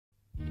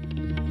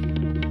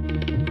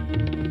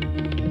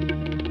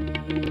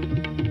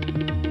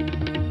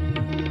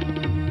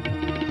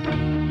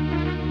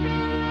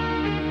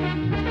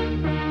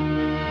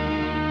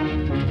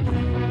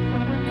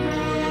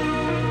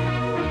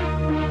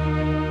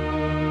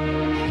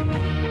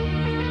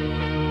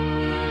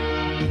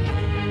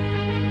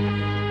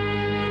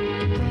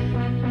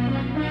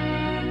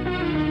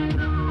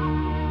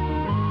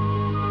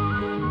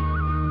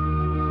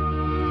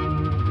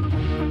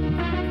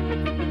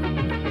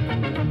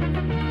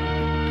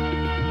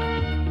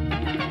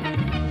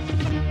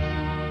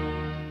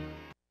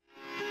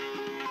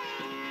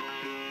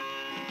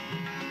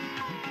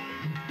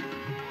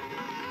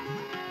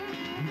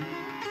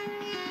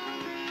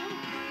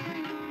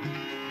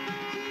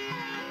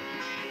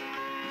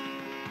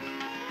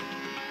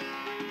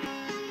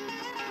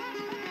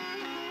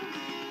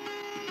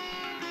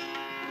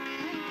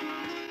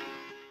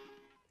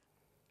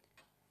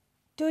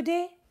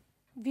Today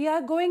we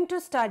are going to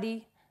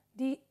study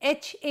the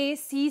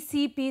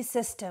HACCP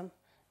system,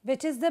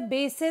 which is the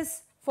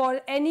basis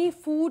for any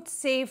food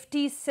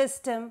safety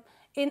system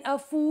in a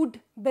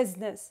food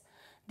business.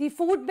 The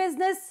food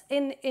business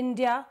in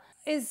India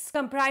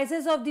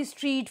comprises of the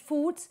street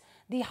foods,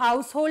 the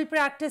household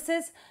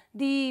practices,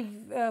 the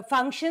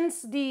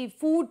functions, the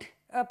food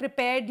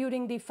prepared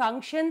during the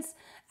functions,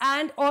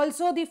 and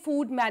also the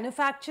food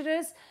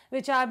manufacturers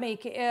which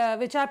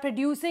are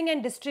producing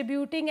and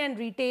distributing and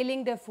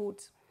retailing the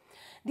foods.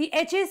 The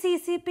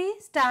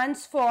HACCP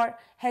stands for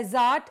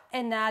Hazard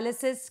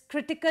Analysis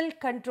Critical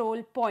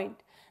Control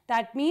Point.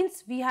 That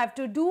means we have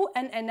to do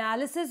an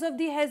analysis of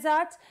the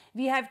hazards,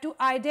 we have to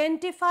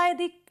identify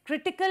the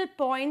critical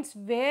points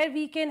where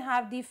we can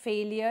have the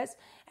failures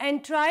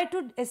and try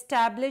to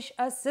establish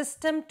a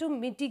system to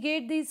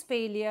mitigate these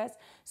failures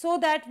so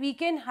that we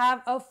can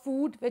have a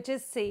food which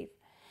is safe.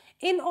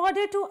 In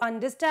order to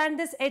understand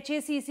this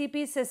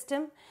HACCP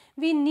system,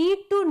 we need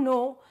to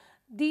know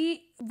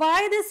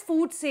why this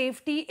food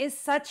safety is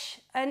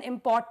such an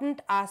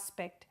important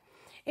aspect.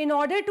 In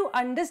order to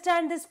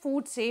understand this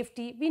food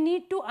safety, we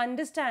need to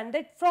understand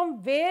that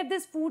from where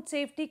this food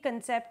safety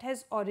concept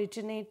has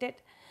originated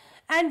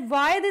and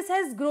why this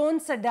has grown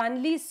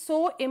suddenly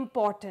so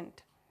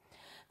important.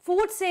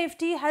 Food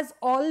safety has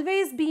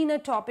always been a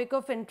topic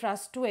of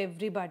interest to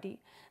everybody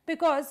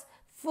because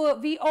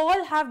we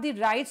all have the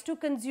rights to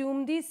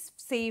consume this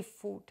safe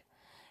food.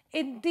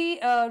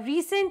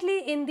 Recently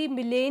in the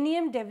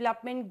Millennium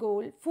Development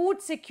Goal,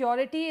 food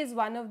security is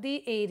one of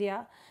the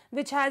area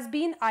which has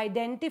been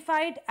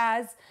identified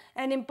as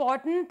an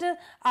important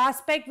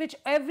aspect which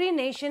every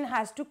nation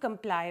has to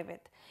comply with.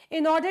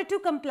 In order to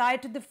comply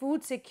to the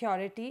food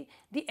security,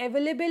 the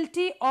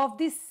availability of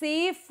the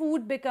safe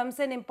food becomes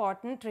an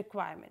important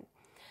requirement.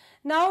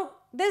 Now,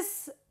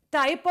 this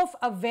type of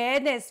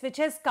awareness which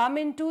has come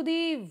into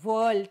the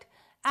world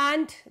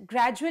and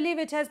gradually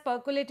which has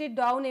percolated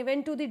down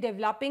even to the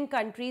developing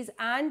countries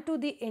and to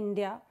the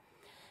India,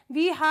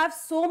 we have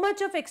so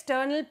much of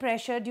external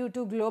pressure due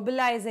to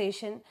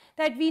globalization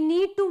that we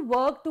need to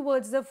work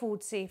towards the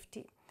food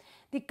safety.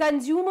 The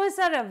consumers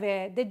are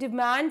aware, they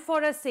demand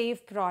for a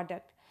safe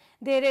product.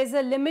 There is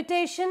a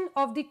limitation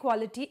of the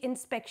quality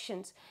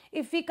inspections.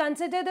 If we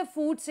consider the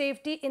food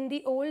safety in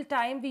the old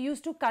time, we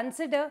used to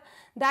consider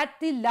that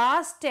the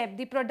last step,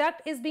 the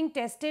product is being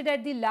tested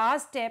at the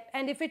last step,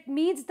 and if it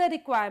meets the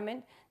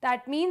requirement,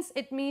 that means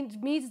it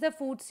meets the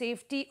food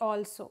safety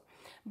also.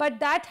 But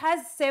that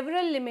has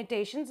several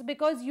limitations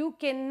because you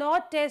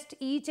cannot test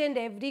each and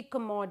every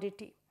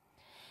commodity.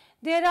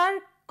 There are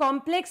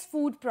complex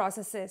food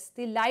processes.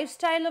 The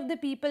lifestyle of the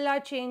people are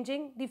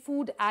changing, the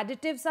food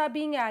additives are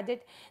being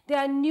added, there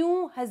are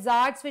new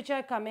hazards which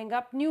are coming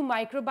up, new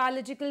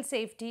microbiological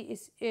safety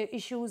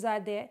issues are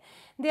there.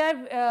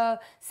 There are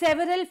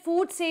several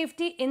food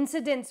safety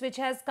incidents which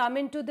has come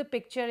into the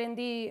picture in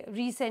the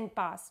recent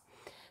past.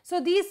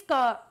 So these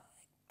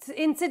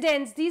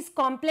incidents, these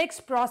complex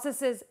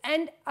processes,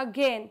 and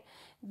again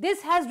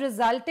this has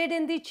resulted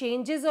in the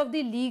changes of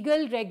the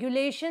legal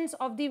regulations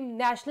of the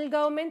national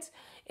governments,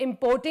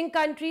 importing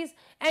countries,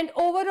 and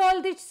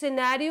overall the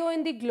scenario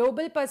in the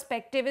global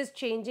perspective is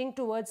changing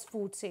towards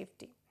food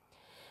safety.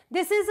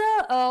 This is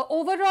a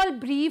overall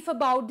brief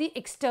about the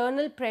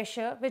external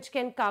pressure which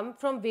can come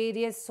from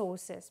various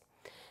sources.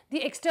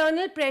 The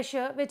external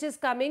pressure which is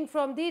coming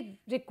from the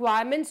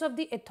requirements of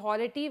the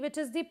authority, which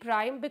is the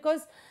prime,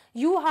 because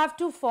you have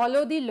to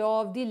follow the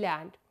law of the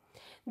land.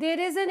 There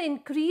is an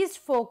increased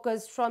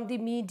focus from the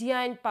media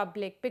and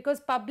public because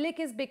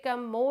public is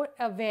become more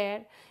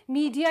aware,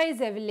 media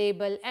is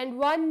available, and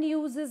one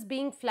news is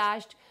being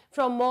flashed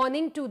from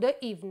morning to the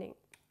evening.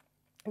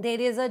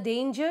 There is a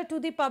danger to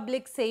the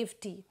public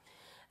safety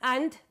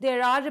and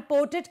there are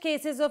reported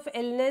cases of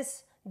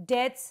illness,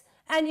 deaths,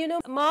 and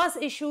mass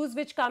issues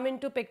which come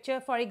into picture.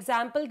 For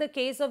example, the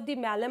case of the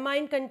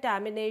melamine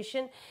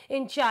contamination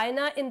in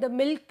China in the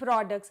milk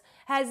products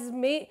has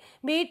made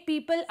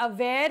people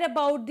aware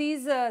about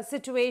these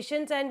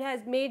situations and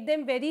has made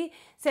them very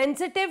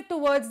sensitive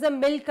towards the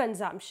milk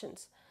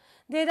consumptions.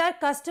 There are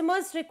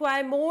customers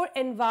require more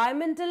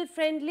environmental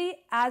friendly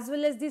as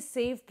well as the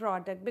safe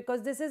product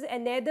because this is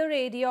another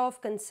area of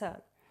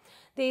concern.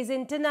 There is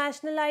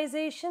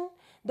internationalization.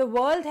 The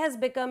world has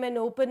become an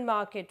open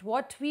market.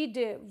 What we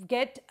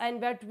get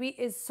and what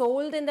is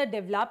sold in the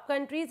developed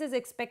countries is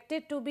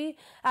expected to be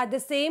at the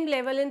same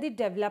level in the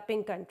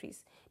developing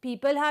countries.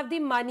 People have the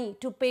money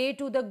to pay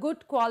to the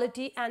good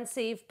quality and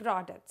safe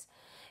products.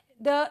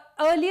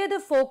 Earlier the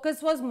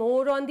focus was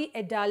more on the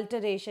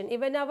adulteration.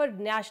 Even our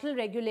national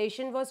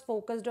regulation was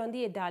focused on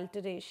the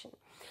adulteration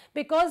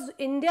because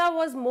India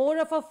was more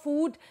of a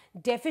food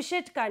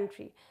deficit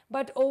country,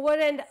 but over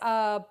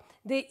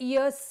the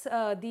years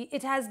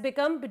it has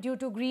become, due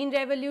to green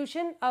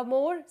revolution, a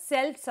more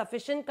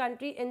self-sufficient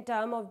country in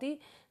terms of the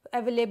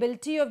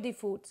availability of the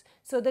foods.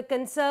 So the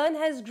concern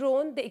has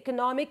grown, the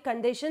economic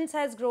conditions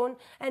has grown,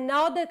 and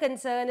now the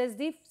concern is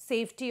the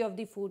safety of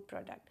the food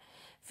product.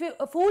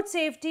 Food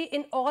safety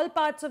in all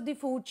parts of the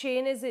food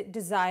chain is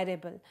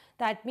desirable.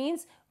 That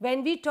means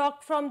when we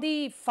talk from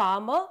the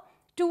farmer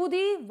to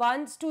the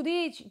ones to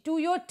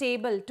your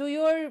table, to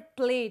your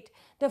plate,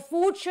 the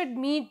food should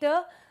meet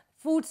the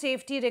food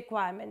safety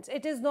requirements.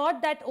 It is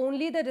not that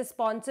only the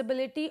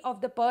responsibility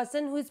of the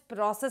person who is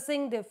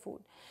processing the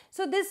food.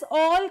 So this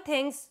all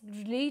things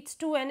leads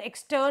to an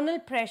external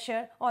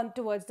pressure on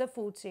towards the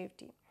food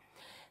safety.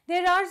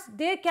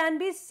 There can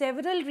be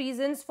several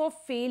reasons for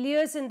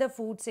failures in the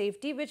food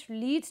safety, which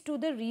leads to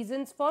the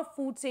reasons for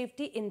food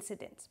safety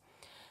incidents.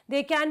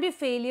 There can be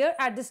failure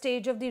at the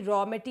stage of the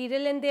raw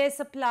material and their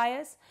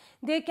suppliers.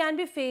 There can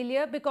be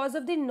failure because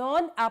of the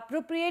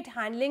non-appropriate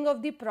handling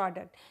of the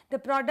product. The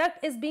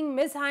product is being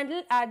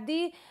mishandled at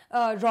the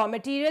raw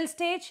material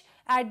stage,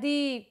 at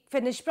the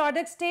finished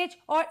product stage,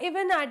 or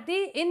even at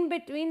the in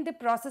between the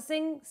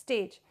processing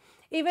stage,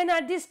 even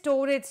at the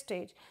storage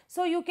stage.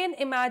 So you can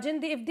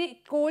imagine if the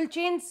cold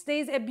chain, there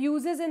is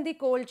abuses in the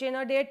cold chain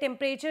or their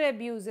temperature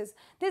abuses,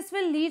 this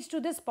will lead to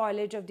the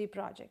spoilage of the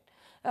product.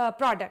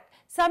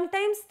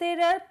 Sometimes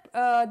there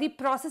are the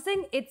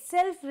processing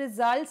itself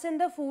results in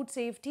the food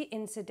safety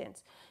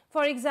incidents.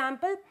 For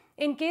example,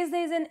 in case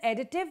there is an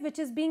additive which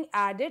is being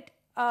added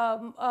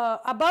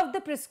above the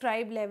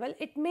prescribed level,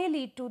 it may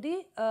lead to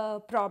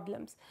the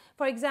problems.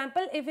 For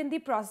example, if in the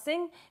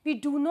processing we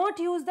do not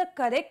use the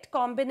correct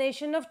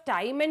combination of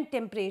time and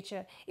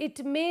temperature,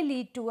 it may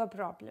lead to a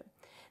problem.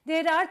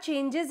 There are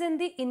changes in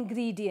the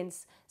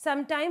ingredients.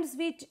 Sometimes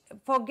we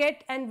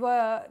forget and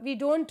we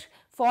don't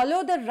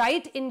follow the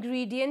right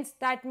ingredients,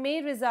 that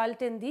may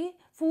result in the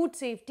food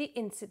safety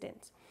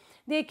incidents.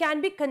 There can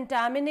be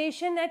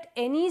contamination at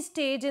any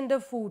stage in the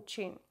food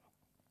chain.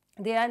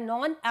 There are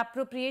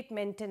non-appropriate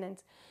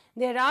maintenance.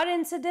 There are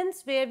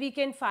incidents where we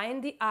can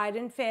find the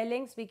iron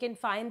failings, we can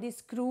find the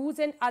screws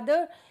and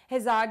other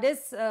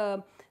hazardous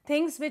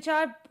things which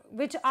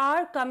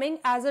are coming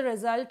as a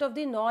result of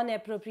the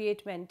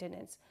non-appropriate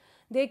maintenance.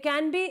 There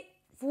can be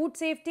food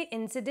safety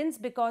incidents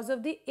because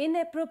of the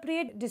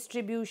inappropriate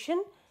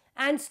distribution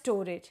and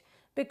storage.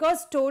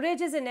 Because storage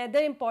is another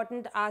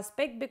important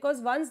aspect, because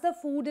once the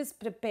food is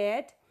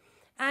prepared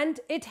and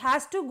it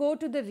has to go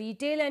to the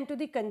retail and to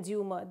the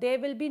consumer, there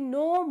will be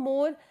no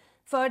more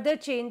further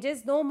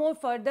changes, no more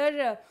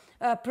further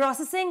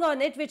processing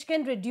on it which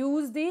can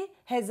reduce the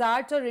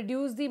hazards or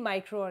reduce the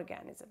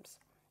microorganisms.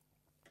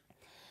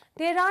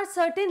 There are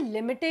certain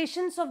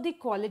limitations of the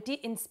quality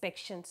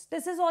inspections.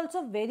 This is also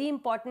a very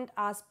important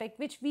aspect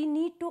which we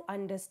need to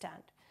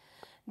understand.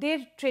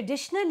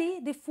 Traditionally,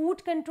 the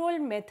food control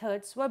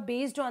methods were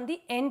based on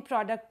the end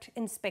product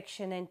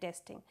inspection and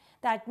testing.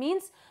 That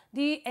means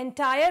the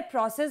entire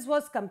process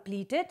was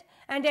completed,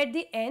 and at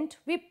the end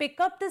we pick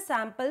up the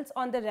samples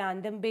on the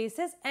random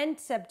basis and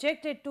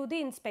subject it to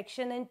the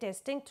inspection and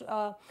testing.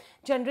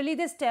 Generally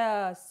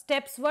the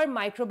steps were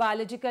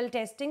microbiological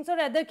testings or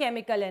other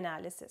chemical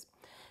analysis.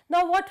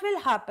 Now what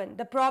will happen?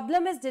 The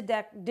problem is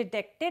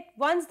detected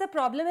once the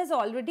problem has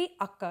already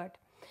occurred.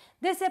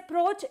 This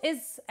approach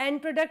is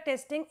end product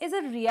testing is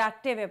a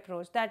reactive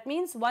approach. That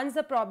means once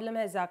the problem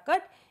has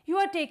occurred, you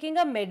are taking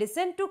a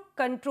medicine to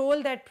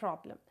control that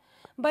problem.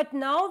 But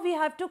now we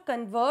have to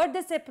convert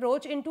this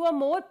approach into a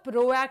more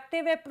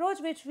proactive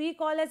approach, which we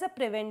call as a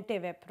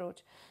preventive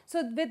approach.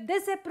 So with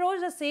this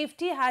approach, the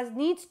safety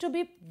needs to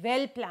be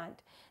well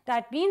planned.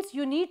 That means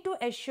you need to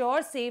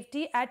assure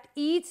safety at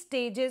each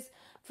stages,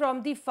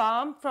 from the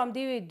farm, from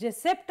the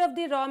receipt of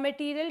the raw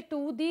material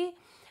to the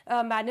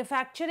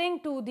manufacturing,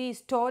 to the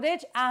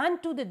storage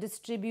and to the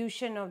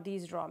distribution of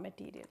these raw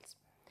materials.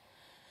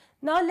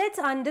 Now let's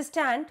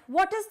understand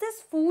what is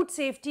this food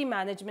safety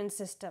management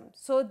system.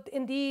 So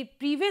in the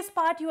previous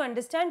part you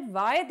understand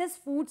why this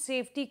food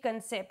safety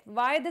concept,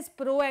 why this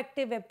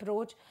proactive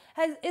approach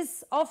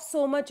is of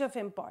so much of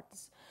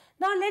importance.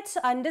 Now let's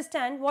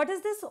understand what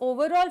is this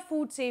overall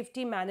food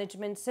safety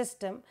management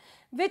system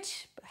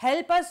which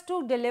help us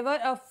to deliver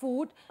a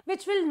food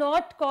which will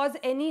not cause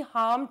any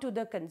harm to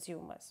the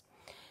consumers.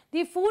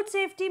 The food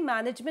safety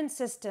management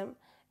system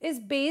is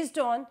based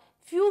on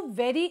few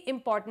very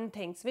important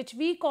things which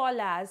we call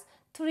as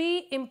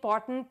three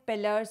important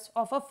pillars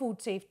of a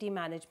food safety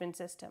management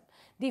system.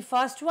 The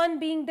first one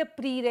being the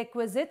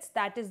prerequisites,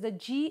 that is the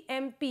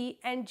GMP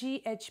and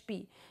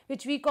GHP,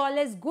 which we call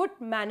as good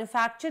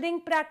manufacturing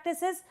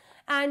practices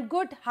and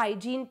good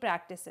hygiene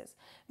practices.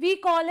 We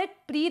call it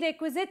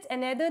prerequisites,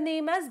 another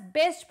name as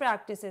best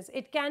practices.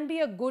 It can be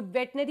a good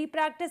veterinary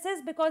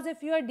practices because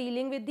if you are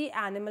dealing with the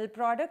animal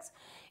products,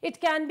 it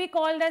can be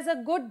called as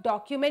a good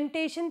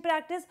documentation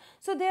practice.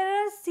 So there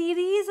are a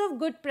series of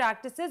good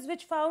practices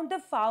which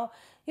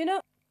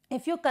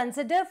if you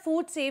consider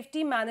food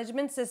safety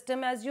management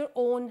system as your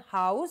own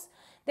house,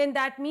 then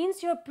that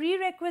means your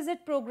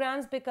prerequisite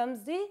programs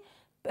becomes the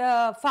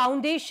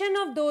foundation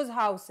of those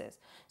houses.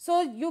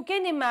 So you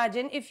can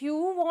imagine if you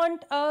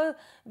want a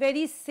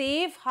very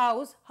safe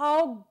house,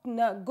 how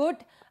good,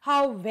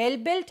 how well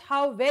built,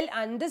 how well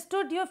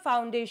understood your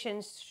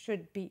foundations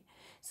should be.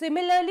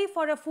 Similarly,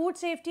 for a food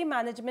safety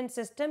management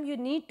system, you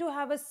need to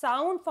have a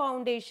sound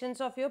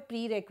foundations of your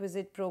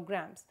prerequisite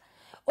programs.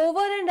 Over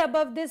and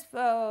above this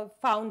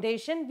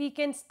foundation, we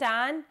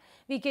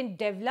can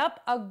develop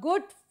a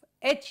good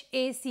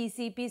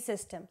HACCP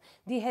system,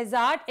 the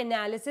Hazard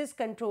Analysis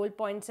Control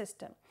Point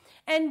System.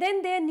 And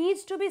then there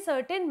needs to be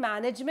certain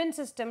management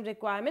system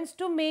requirements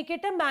to make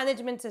it a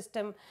management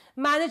system,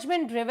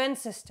 management driven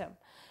system.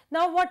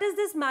 Now, what is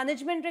this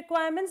management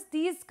requirements?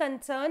 These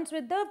concerns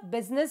with the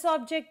business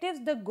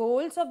objectives, the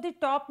goals of the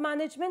top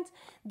management,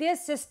 their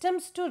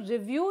systems to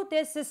review,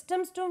 their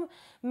systems to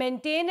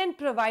maintain and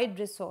provide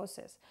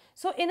resources.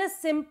 So, in a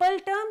simple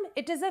term,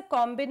 it is a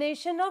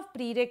combination of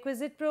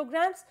prerequisite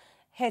programs,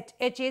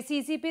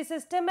 HACCP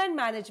system and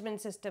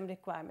management system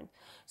requirement.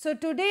 So,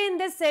 today in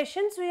this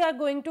sessions, we are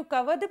going to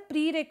cover the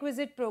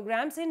prerequisite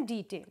programs in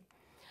detail.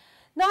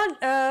 Now,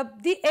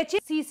 the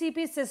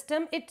HACCP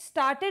system, it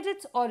started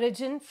its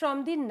origin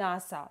from the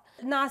NASA.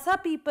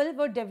 NASA people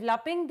were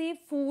developing the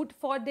food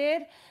for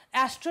their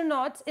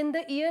astronauts in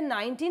the year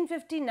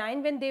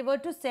 1959 when they were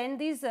to send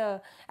these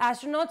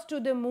astronauts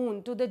to the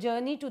moon, to the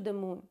journey to the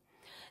moon.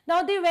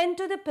 Now, they went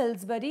to the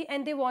Pillsbury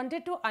and they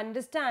wanted to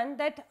understand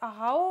that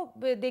how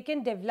they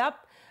can develop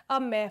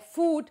a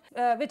food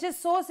which is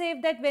so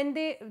safe that when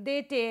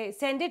they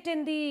send it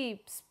in the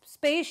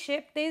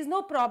spaceship, there is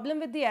no problem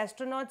with the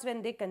astronauts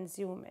when they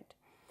consume it.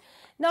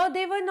 Now,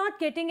 they were not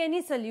getting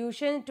any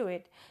solution to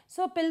it.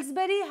 So,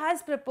 Pillsbury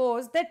has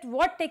proposed that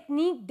what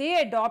technique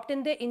they adopt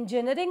in the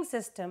engineering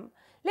system,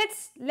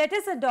 let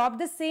us adopt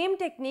the same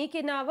technique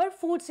in our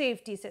food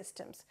safety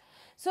systems.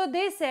 So,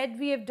 they said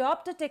we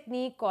adopt a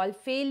technique called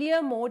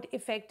failure mode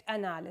effect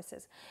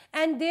analysis,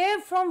 and there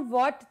from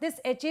what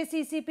this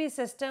HACCP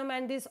system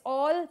and this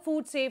all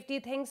food safety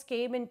things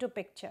came into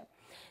picture.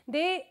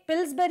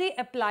 Pillsbury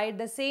applied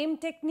the same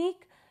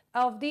technique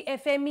of the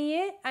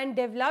FMEA and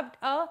developed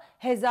a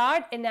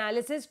hazard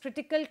analysis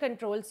critical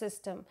control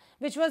system,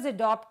 which was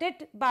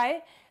adopted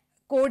by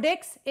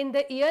Codex in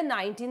the year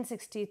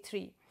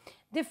 1963.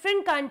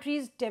 Different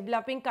countries,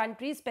 developing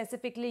countries,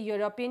 specifically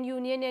European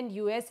Union and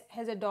US,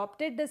 has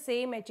adopted the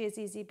same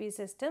HACCP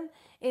system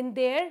in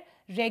their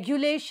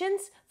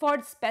regulations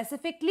for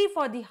specifically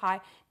for the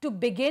to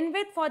begin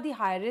with for the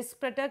high risk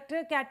product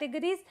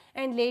categories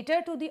and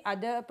later to the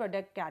other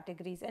product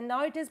categories, and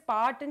now it is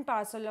part and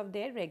parcel of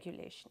their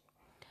regulation.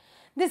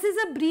 This is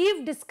a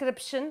brief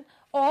description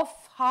of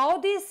how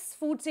this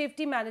food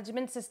safety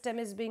management system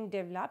is being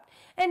developed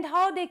and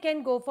how they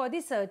can go for the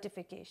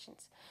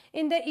certifications.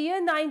 In the year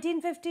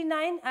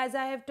 1959, as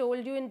I have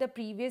told you in the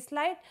previous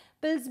slide,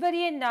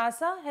 Pillsbury and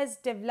NASA has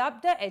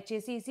developed the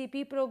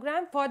HACCP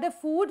program for the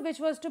food which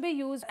was to be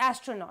used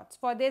astronauts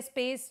for their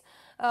space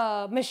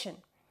mission.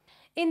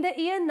 In the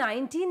year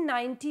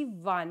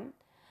 1991,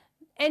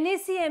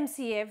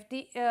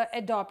 NACMCF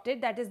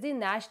adopted, that is the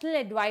National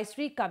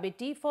Advisory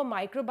Committee for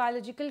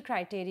Microbiological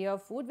Criteria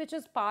of Food, which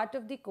was part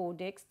of the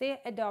Codex. They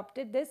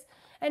adopted this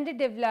and they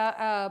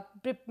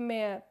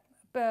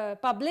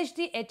published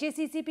the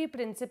HACCP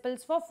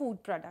principles for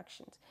food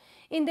productions.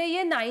 In the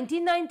year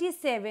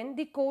 1997,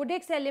 the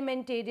Codex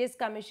Alimentarius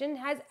Commission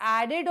has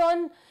added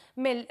on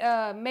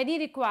many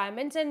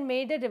requirements and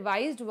made a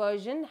revised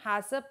version,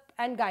 HACCP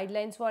and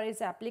guidelines for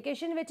its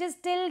application, which is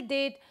till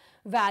date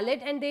valid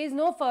and there is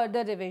no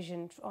further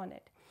revision on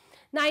it.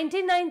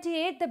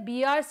 1998, the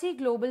BRC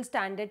Global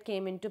Standard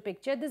came into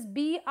picture. This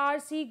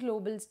BRC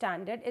Global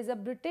Standard is a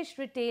British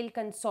retail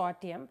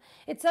consortium.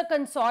 It's a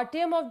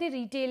consortium of the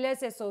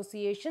retailers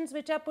associations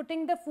which are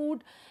putting the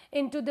food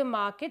into the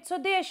market. So,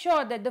 they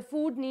assure that the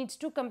food needs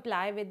to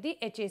comply with the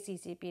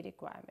HACCP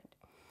requirement.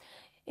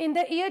 In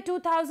the year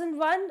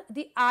 2001,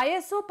 the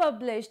ISO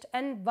published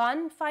an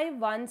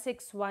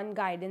 15161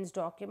 guidance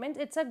document.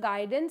 It's a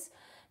guidance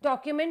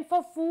document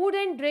for food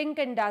and drink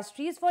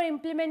industries for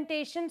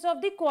implementations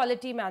of the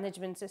quality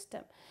management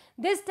system.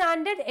 This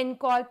standard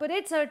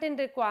incorporates certain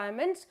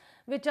requirements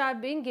which are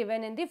being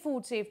given in the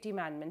food safety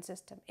management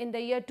system. In the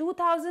year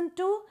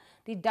 2002,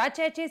 the Dutch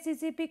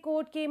HACCP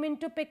code came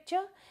into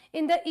picture.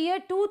 In the year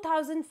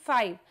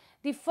 2005,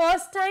 the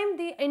first time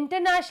the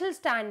international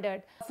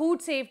standard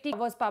food safety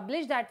was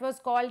published, that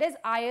was called as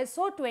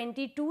ISO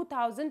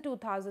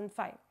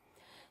 22000-2005.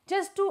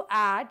 Just to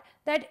add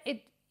that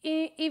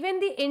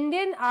even the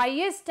Indian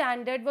IS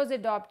standard was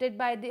adopted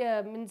by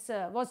the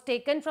was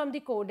taken from the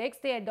Codex.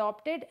 They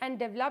adopted and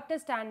developed a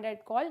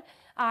standard called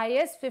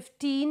IS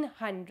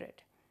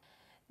 1500.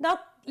 Now,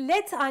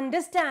 let's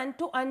understand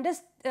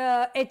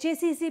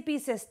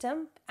HACCP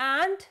system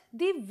and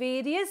the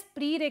various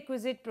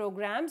prerequisite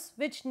programs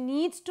which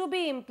needs to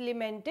be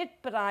implemented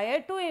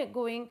prior to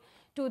going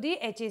to the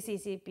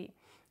HACCP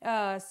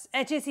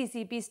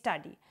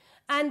study.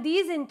 And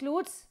these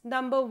includes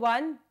number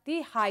one,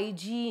 the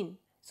hygiene.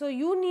 So,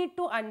 you need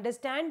to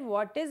understand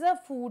what is a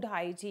food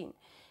hygiene.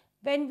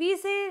 When we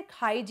say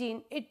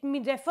hygiene, it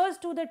refers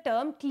to the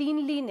term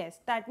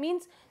cleanliness. That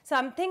means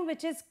something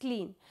which is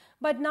clean.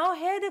 But now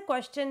here the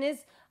question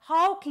is,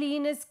 how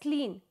clean is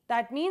clean?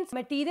 That means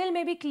material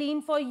may be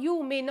clean for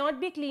you, may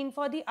not be clean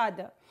for the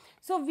other.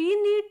 So, we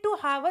need to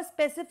have a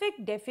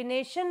specific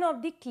definition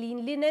of the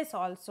cleanliness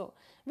also,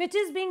 which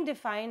is being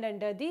defined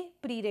under the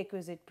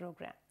prerequisite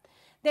program.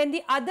 Then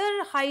the other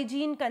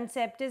hygiene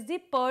concept is the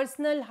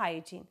personal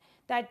hygiene.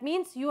 That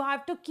means you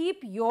have to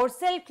keep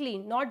yourself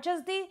clean, not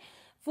just the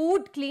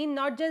food clean,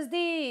 not just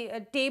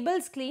the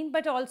tables clean,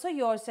 but also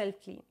yourself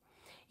clean.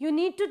 You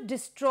need to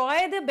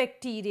destroy the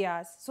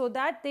bacteria so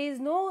that there is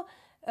no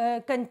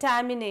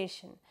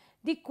contamination.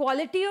 The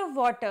quality of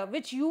water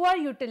which you are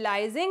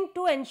utilizing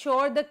to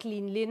ensure the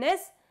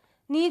cleanliness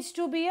needs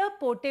to be a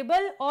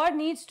potable or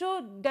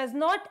does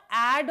not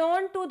add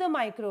on to the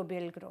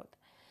microbial growth.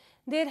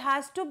 There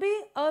has to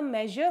be a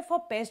measure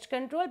for pest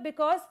control,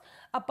 because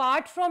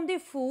apart from the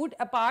food,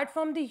 apart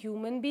from the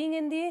human being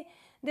in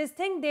this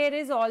thing, there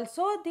is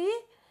also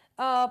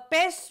the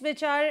pests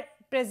which are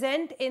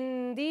present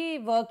in the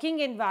working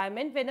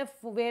environment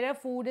where a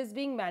food is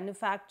being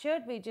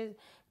manufactured, which is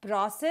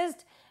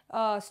processed,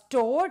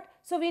 stored.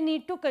 So we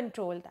need to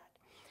control that.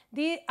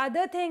 The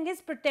other thing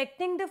is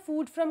protecting the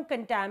food from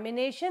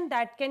contamination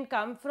that can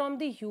come from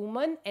the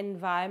human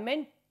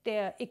environment,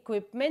 the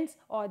equipments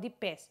or the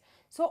pests.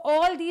 So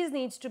all these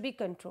needs to be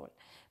controlled.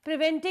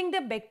 Preventing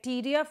the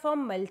bacteria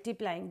from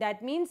multiplying.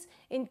 That means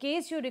in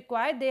case you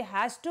require, there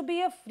has to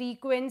be a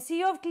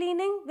frequency of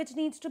cleaning which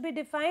needs to be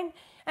defined,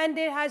 and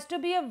there has to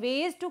be a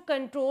ways to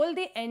control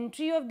the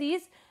entry of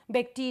these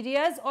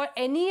bacteria or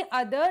any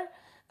other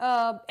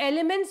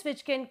elements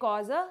which can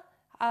cause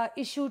a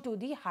issue to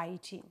the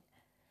hygiene.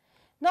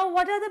 Now,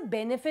 what are the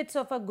benefits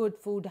of a good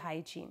food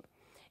hygiene?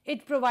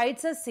 It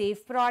provides a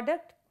safe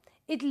product.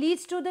 It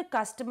leads to the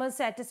customer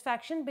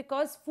satisfaction,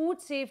 because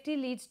food safety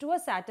leads to a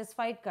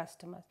satisfied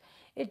customer.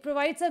 It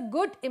provides a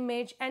good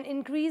image and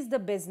increase the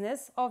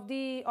business of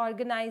the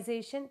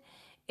organization.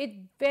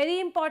 Very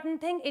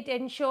important thing, it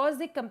ensures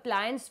the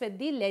compliance with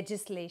the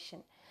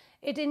legislation.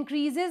 It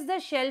increases the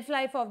shelf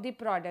life of the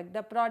product.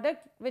 The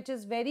product which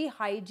is very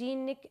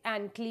hygienic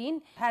and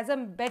clean has a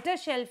better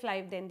shelf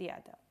life than the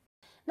other.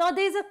 Now,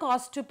 there is a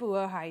cost to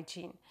poor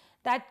hygiene.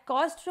 That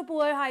cost to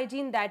poor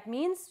hygiene, that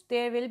means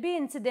there will be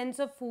incidents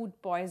of food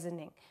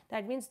poisoning.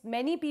 That means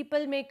many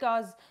people may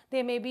cause,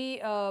 there may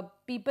be,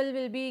 people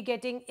will be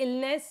getting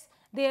illness.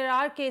 There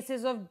are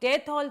cases of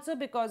death also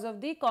because of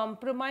the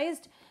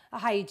compromised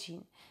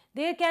hygiene.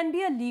 There can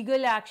be a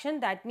legal action.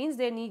 That means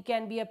there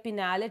can be a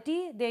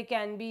penalty. There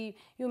can be,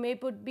 you may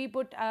be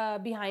put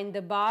behind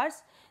the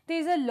bars. There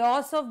is a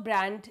loss of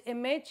brand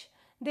image.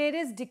 There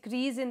is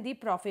decrease in the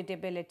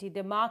profitability.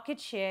 The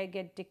market share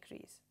get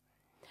decreased.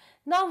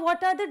 Now,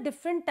 what are the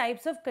different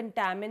types of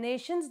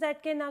contaminations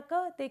that can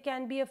occur? They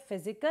can be a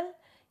physical,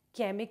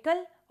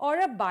 chemical or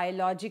a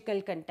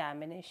biological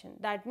contamination.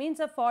 That means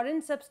a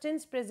foreign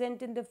substance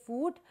present in the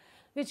food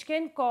which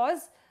can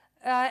cause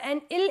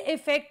an ill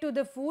effect to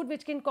the food,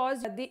 which can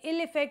cause the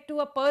ill effect to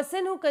a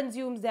person who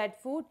consumes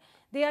that food.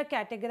 They are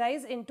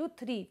categorized into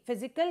three: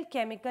 physical,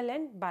 chemical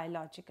and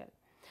biological.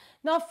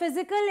 Now,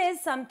 physical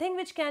is something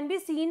which can be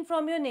seen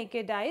from your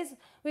naked eyes,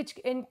 which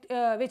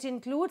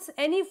includes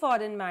any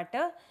foreign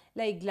matter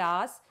like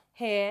glass,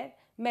 hair,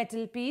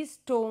 metal piece,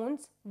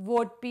 stones,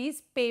 wood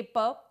piece,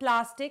 paper,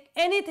 plastic,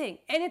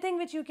 anything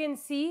which you can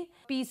see,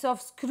 piece of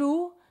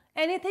screw,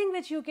 anything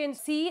which you can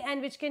see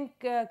and which can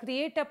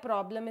create a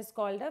problem is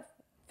called a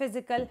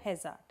physical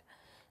hazard.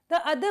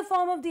 The other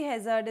form of the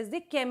hazard is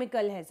the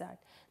chemical hazard.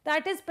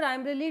 That is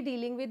primarily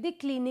dealing with the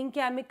cleaning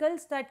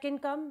chemicals that can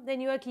come when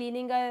you are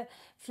cleaning a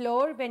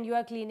floor, when you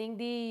are cleaning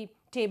the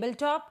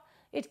tabletop,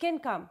 it can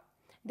come.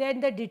 Then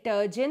the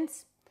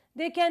detergents,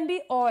 there can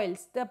be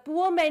oils. The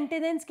poor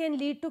maintenance can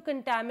lead to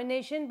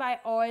contamination by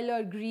oil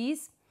or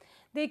grease.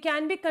 There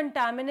can be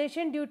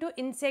contamination due to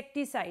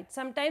insecticides.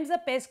 Sometimes the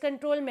pest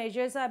control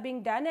measures are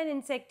being done and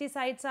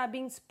insecticides are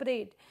being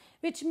sprayed,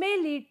 which may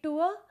lead to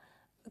a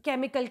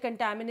chemical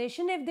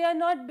contamination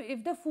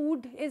if the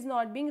food is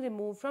not being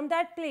removed from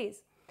that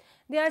place.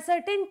 There are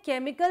certain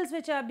chemicals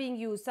which are being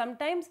used.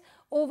 Sometimes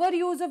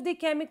overuse of the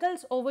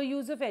chemicals,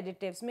 overuse of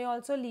additives may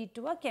also lead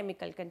to a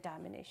chemical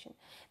contamination.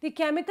 The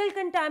chemical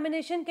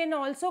contamination can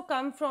also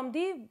come from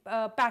the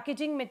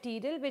packaging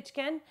material, which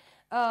can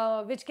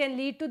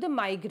lead to the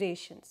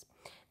migrations.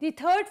 The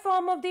third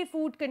form of the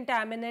food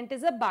contaminant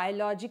is a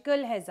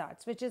biological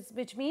hazards,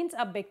 which means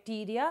a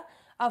bacteria,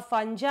 a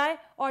fungi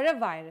or a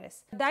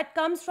virus that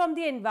comes from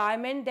the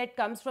environment, that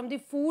comes from the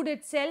food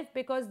itself,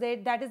 because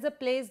that is the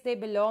place they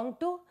belong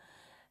to.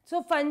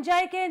 So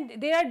fungi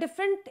there are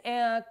different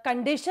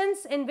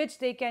conditions in which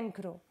they can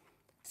grow.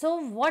 So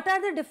what are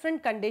the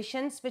different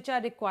conditions which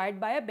are required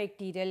by a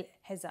bacterial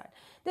hazard?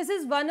 This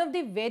is one of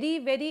the very,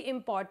 very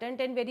important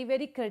and very,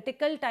 very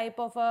critical type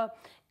of a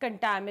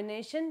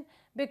contamination,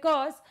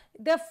 because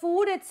the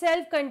food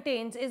itself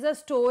is a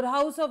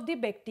storehouse of the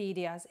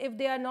bacteria. If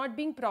they are not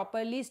being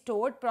properly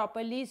stored,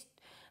 properly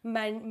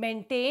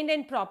maintained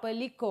and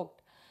properly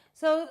cooked.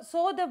 So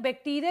the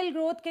bacterial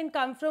growth can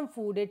come from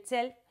food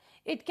itself.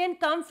 It can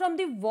come from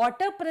the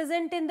water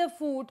present in the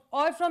food,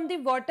 or from the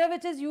water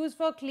which is used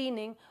for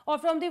cleaning, or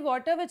from the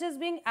water which is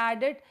being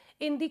added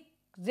in the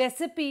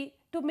recipe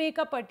to make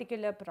a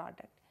particular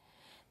product.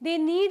 They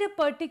need a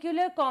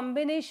particular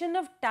combination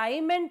of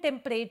time and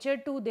temperature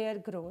to their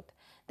growth.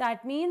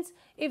 That means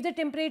if the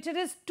temperature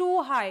is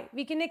too high,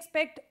 we can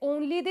expect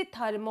only the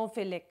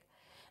thermophilic.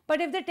 But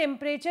if the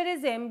temperature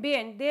is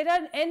ambient, there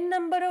are n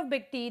number of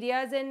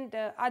bacteria and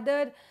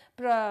other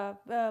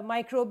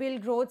microbial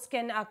growths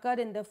can occur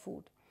in the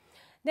food.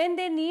 Then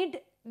they need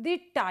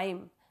the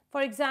time.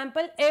 For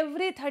example,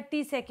 every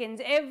 30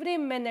 seconds, every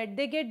minute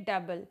they get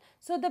double.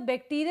 So the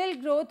bacterial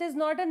growth is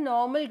not a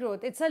normal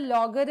growth, it's a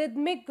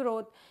logarithmic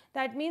growth.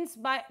 That means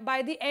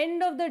by the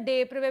end of the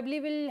day,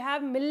 probably we'll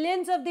have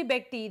millions of the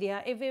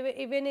bacteria,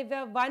 even if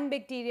one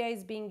bacteria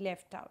is being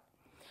left out.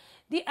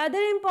 The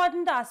other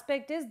important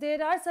aspect is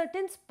there are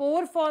certain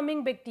spore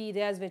forming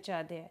bacteria which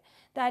are there.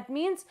 That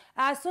means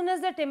as soon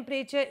as the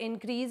temperature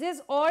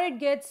increases or it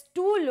gets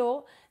too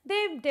low,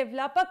 they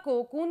develop a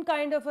cocoon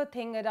kind of a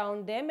thing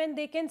around them, and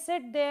they can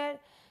sit there,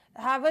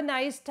 have a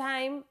nice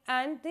time,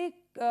 and the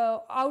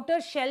outer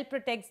shell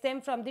protects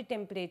them from the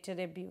temperature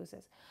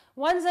abuses.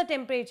 Once the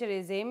temperature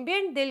is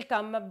ambient, they'll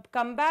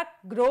come back,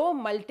 grow,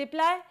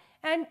 multiply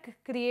and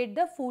create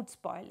the food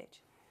spoilage.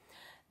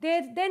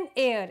 Then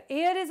air.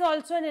 Air is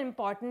also an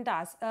important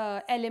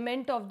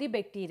element of the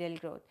bacterial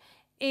growth.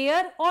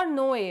 Air or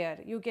no air,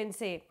 you can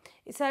say.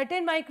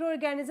 Certain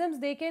microorganisms,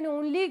 they can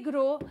only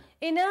grow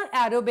in an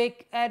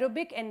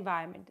aerobic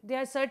environment. There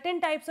are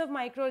certain types of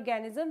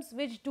microorganisms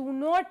which do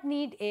not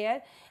need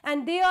air,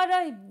 and they are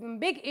a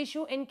big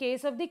issue in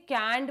case of the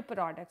canned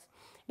products,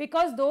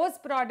 because those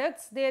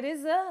products, there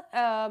is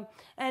an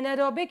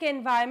anaerobic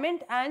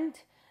environment and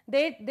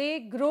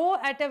they grow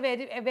at a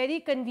very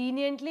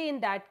conveniently in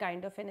that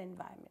kind of an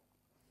environment.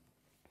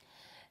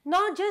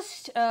 Now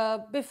just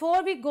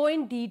before we go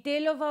in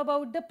detail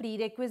about the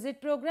prerequisite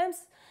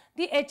programs,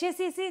 the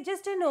HACCP,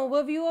 just an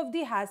overview of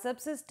the HACCP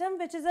system,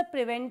 which is a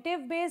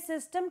preventive based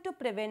system to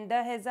prevent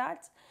the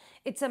hazards.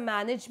 It's a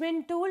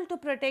management tool to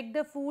protect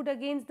the food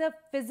against the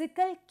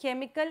physical,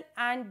 chemical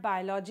and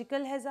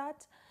biological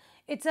hazards.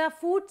 It's a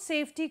food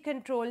safety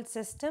control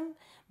system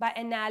by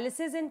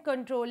analysis and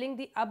controlling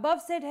the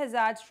above said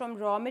hazards from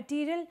raw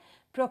material,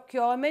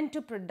 procurement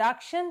to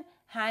production,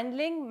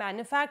 handling,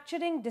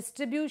 manufacturing,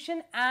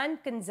 distribution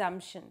and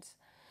consumptions.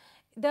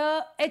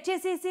 The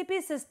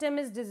HACCP system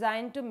is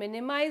designed to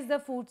minimize the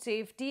food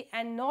safety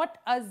and not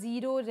a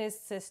zero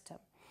risk system.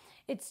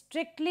 It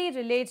strictly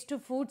relates to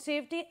food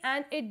safety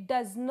and it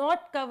does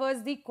not cover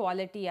the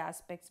quality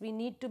aspects. We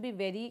need to be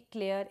very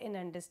clear in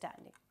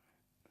understanding.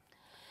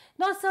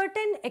 Now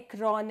certain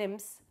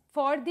acronyms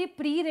for the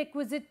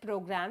prerequisite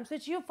programs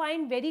which you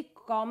find very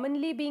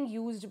commonly being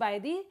used by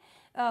the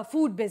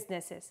food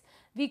businesses.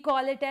 We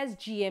call it as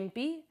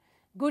GMP,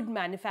 good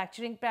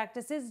manufacturing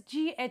practices,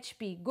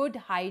 GHP, good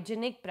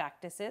hygienic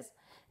practices,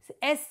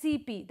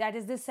 SCP, that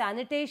is the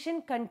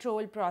sanitation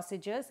control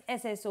procedures,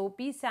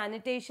 SSOP,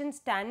 sanitation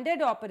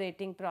standard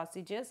operating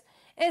procedures,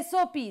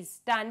 SOPs,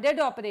 standard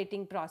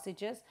operating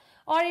procedures,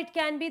 or it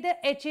can be the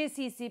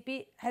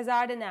HACCP,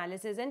 hazard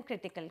analysis and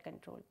critical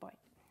control point.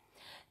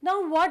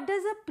 Now what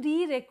does a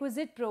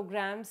prerequisite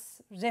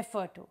programs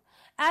refer to?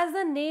 As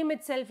the name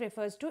itself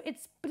refers to,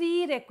 it's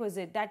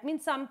prerequisite. That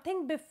means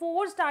something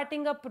before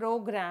starting a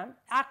program,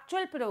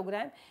 actual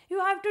program, you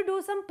have to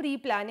do some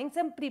pre-planning,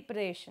 some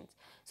preparations.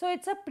 So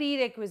it's a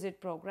prerequisite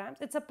programs.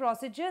 It's a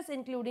procedures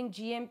including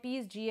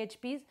GMPs,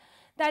 GHPs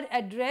that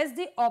address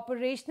the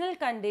operational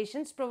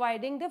conditions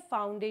providing the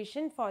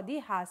foundation for the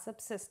HACCP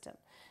system.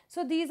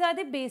 So these are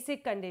the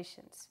basic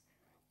conditions.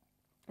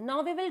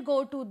 Now we will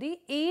go to the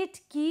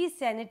 8 key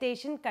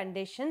sanitation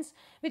conditions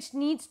which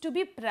needs to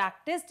be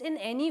practiced in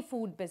any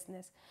food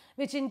business,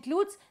 which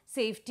includes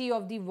safety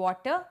of the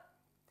water.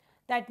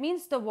 That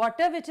means the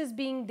water which is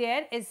being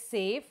there is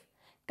safe.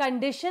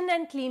 Condition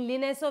and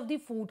cleanliness of the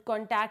food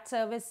contact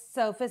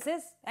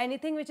surfaces,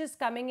 anything which is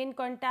coming in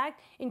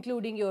contact,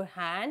 including your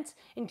hands,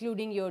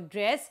 including your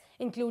dress,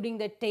 including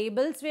the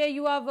tables where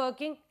you are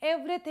working,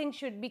 everything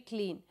should be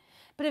clean.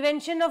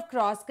 Prevention of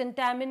cross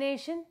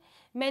contamination,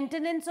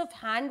 maintenance of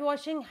hand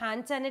washing,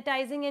 hand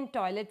sanitizing and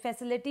toilet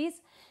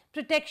facilities,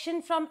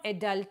 protection from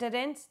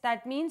adulterants.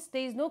 That means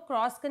there is no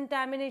cross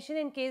contamination.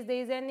 In case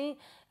there is any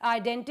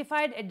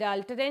identified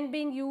adulterant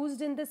being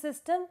used in the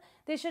system,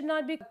 they should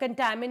not be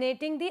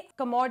contaminating the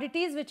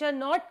commodities which are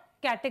not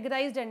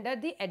categorized under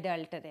the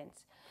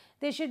adulterants.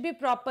 There should be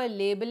proper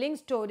labeling,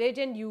 storage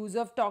and use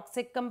of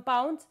toxic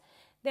compounds,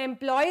 the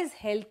employees'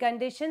 health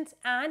conditions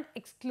and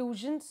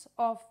exclusions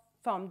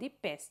from the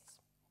pests.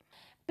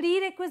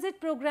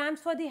 Prerequisite programs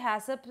for the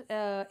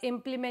HACCP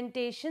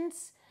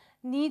implementations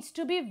needs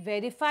to be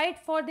verified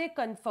for their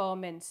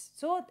conformance.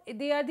 So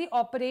they are the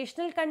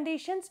operational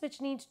conditions which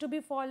needs to be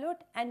followed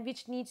and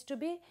which needs to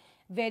be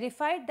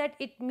verified that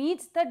it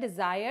meets the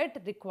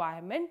desired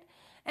requirement,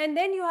 and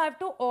then you have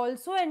to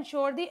also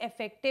ensure the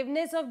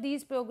effectiveness of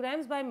these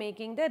programs by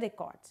making the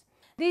records.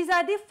 These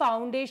are the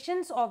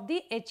foundations of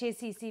the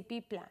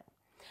HACCP plan.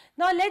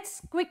 Now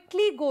let's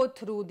quickly go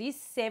through these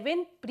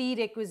 7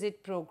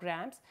 prerequisite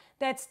programs.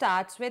 That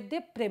starts with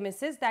the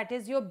premises, that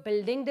is your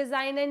building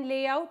design and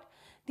layout,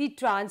 the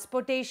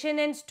transportation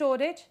and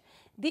storage,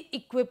 the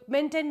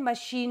equipment and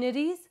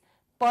machineries,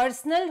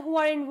 personnel who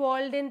are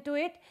involved into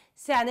it,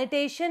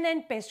 sanitation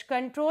and pest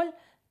control,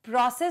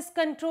 process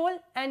control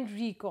and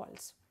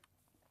recalls.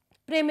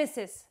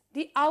 Premises.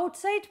 The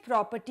outside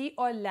property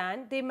or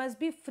land, they must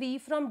be free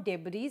from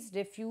debris,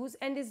 refuse,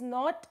 and is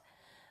not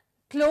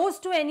close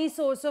to any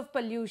source of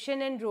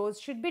pollution, and roads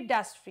should be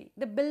dust free.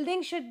 The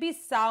building should be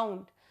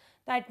sound.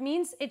 That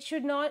means it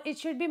should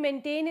be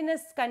maintained in a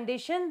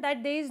condition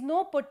that there is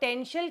no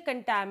potential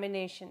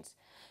contaminations.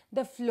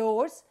 The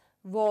floors,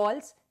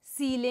 walls,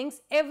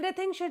 ceilings,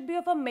 everything should be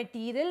of a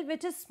material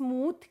which is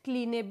smooth,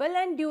 cleanable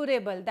and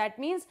durable. That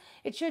means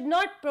it should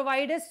not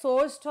provide a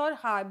source for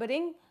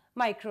harboring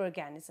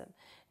microorganism.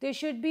 There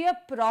should be a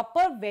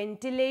proper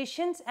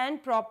ventilations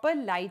and proper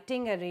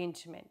lighting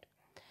arrangement.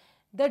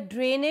 The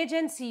drainage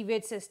and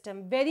sewage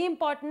system, very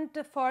important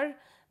for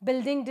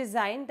building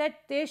design, that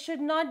there should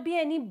not be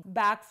any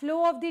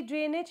backflow of the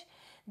drainage.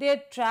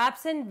 Their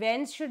traps and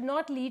vents should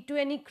not lead to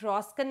any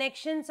cross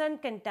connections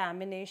and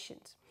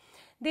contaminations.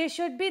 There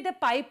should be the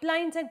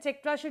pipelines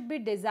etc. should be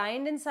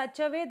designed in such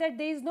a way that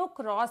there is no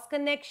cross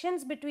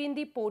connections between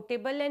the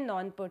potable and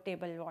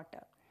non-potable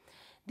water.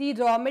 The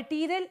raw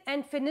material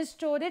and finished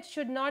storage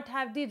should not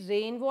have the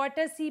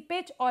rainwater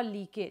seepage or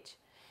leakage.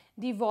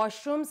 The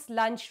washrooms,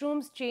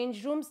 lunchrooms,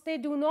 change rooms, they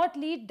do not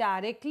lead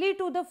directly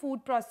to the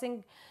food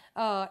processing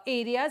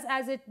areas,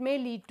 as it may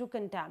lead to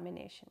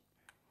contamination.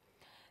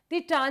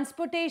 The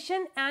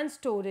transportation and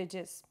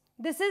storages.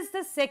 This is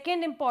the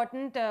second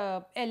important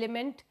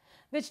element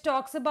which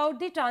talks about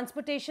the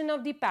transportation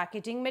of the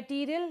packaging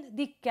material,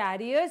 the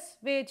carriers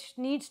which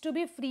needs to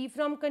be free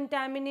from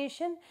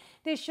contamination.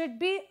 There should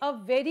be a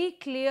very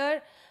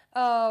clear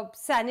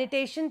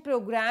sanitation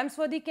programs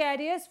for the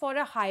carriers for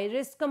a high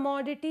risk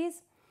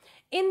commodities.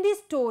 In the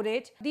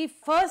storage, the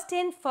first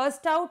in,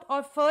 first out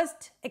or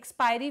first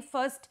expiry,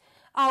 first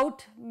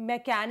out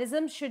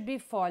mechanism should be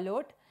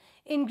followed.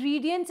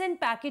 Ingredients and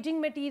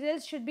packaging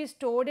materials should be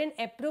stored in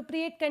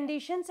appropriate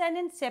conditions and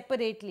in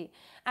separately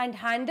and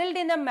handled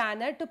in a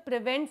manner to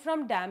prevent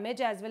from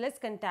damage as well as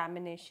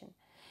contamination.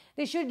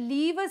 They should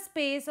leave a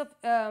space of,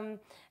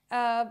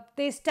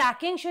 the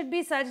stacking should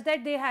be such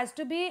that there has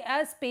to be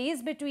a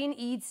space between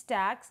each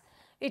stacks.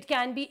 It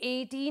can be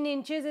 18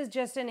 inches is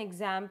just an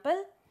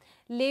example.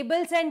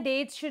 Labels and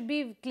dates should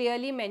be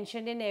clearly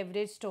mentioned in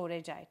every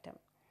storage item.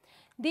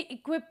 The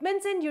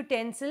equipments and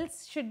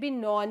utensils should be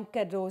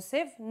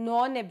non-corrosive,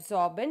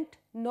 non-absorbent,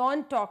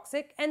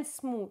 non-toxic and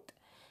smooth.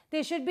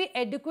 There should be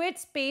adequate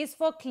space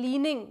for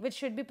cleaning which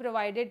should be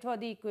provided for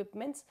the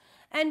equipments.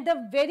 And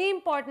the very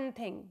important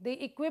thing,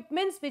 the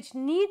equipments which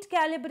need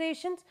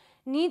calibrations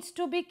needs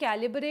to be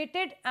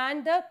calibrated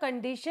and the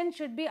condition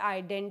should be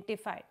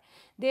identified.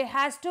 There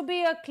has to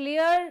be a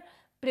clear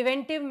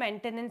preventive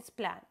maintenance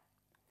plan.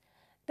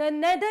 The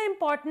another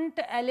important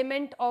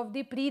element of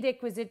the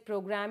prerequisite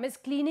program is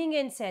cleaning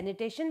and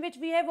sanitation, which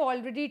we have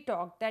already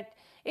talked that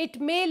it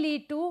may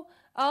lead to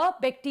a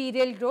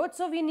bacterial growth.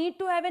 So, we need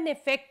to have an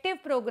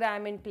effective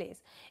program in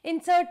place.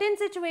 In certain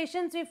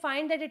situations, we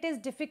find that it is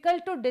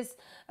difficult to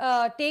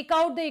take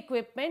out the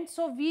equipment.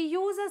 So, we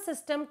use a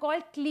system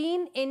called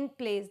clean in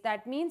place.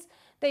 That means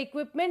the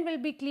equipment will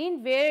be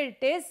cleaned where it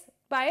is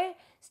by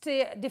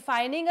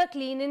defining a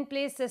clean in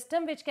place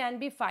system which can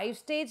be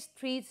 5-stage,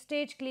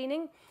 3-stage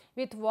cleaning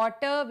with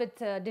water, with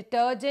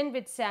detergent,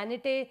 with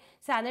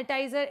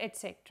sanitizer,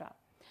 etc.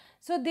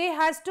 So, they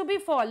has to be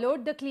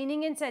followed. The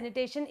cleaning and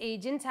sanitation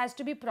agents has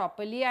to be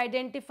properly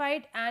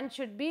identified and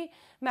should be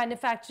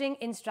manufacturing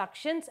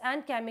instructions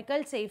and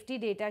chemical safety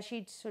data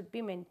sheets should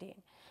be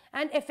maintained.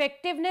 And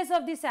effectiveness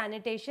of the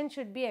sanitation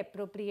should be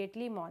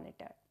appropriately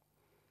monitored.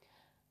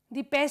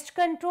 The pest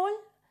control.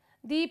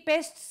 The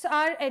pests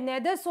are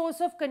another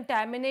source of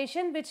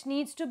contamination which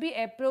needs to be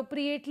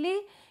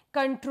appropriately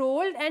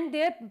controlled and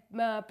their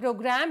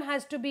program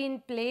has to be in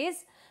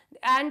place,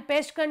 and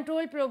pest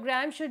control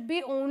program should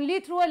be only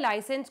through a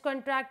licensed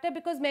contractor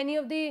because many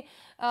of the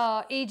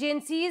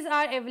agencies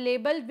are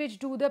available which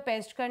do the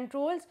pest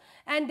controls,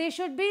 and they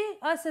should be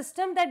a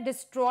system that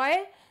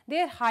destroy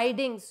their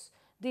hidings,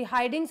 the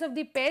hidings of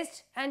the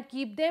pests and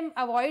keep them,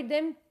 avoid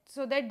them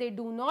so that they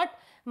do not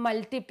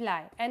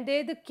multiply, and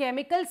the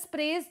chemical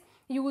sprays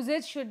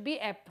usage should be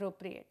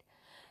appropriate.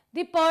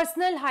 The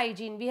personal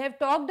hygiene, we have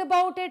talked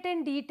about it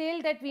in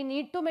detail that we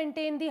need to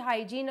maintain the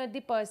hygiene at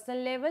the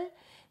personal level.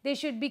 They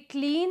should be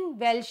clean,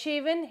 well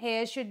shaven,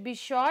 hair should be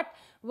short,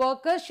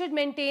 workers should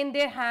maintain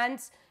their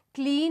hands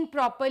clean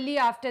properly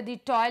after the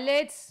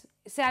toilets,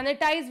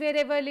 sanitize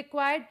wherever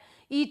required,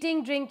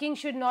 eating, drinking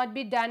should not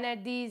be done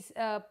at the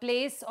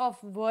place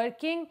of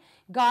working,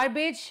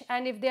 garbage,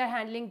 and if they are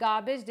handling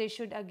garbage they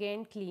should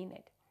again clean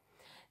it.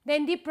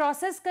 Then the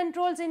process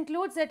controls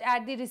includes that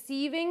at the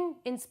receiving,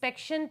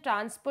 inspection,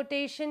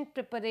 transportation,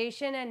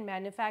 preparation and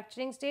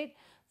manufacturing stage,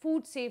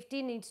 food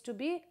safety needs to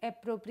be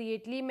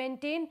appropriately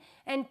maintained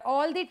and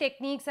all the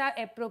techniques are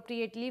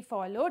appropriately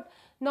followed.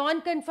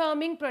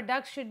 Non-conforming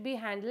products should be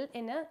handled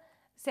in a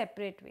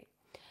separate way.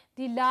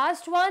 The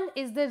last one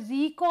is the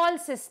recall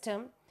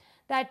system.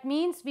 That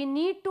means we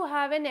need to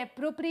have an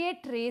appropriate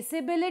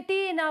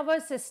traceability in our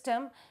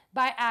system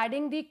by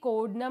adding the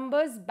code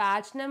numbers,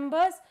 batch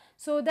numbers,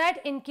 so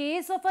that in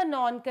case of a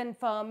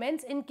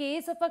non-conformance, in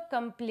case of a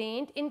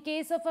complaint, in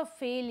case of a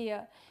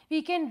failure,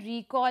 we can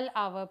recall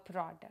our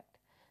product,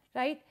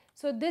 right.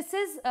 So, this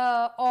is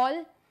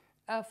all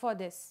for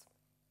this.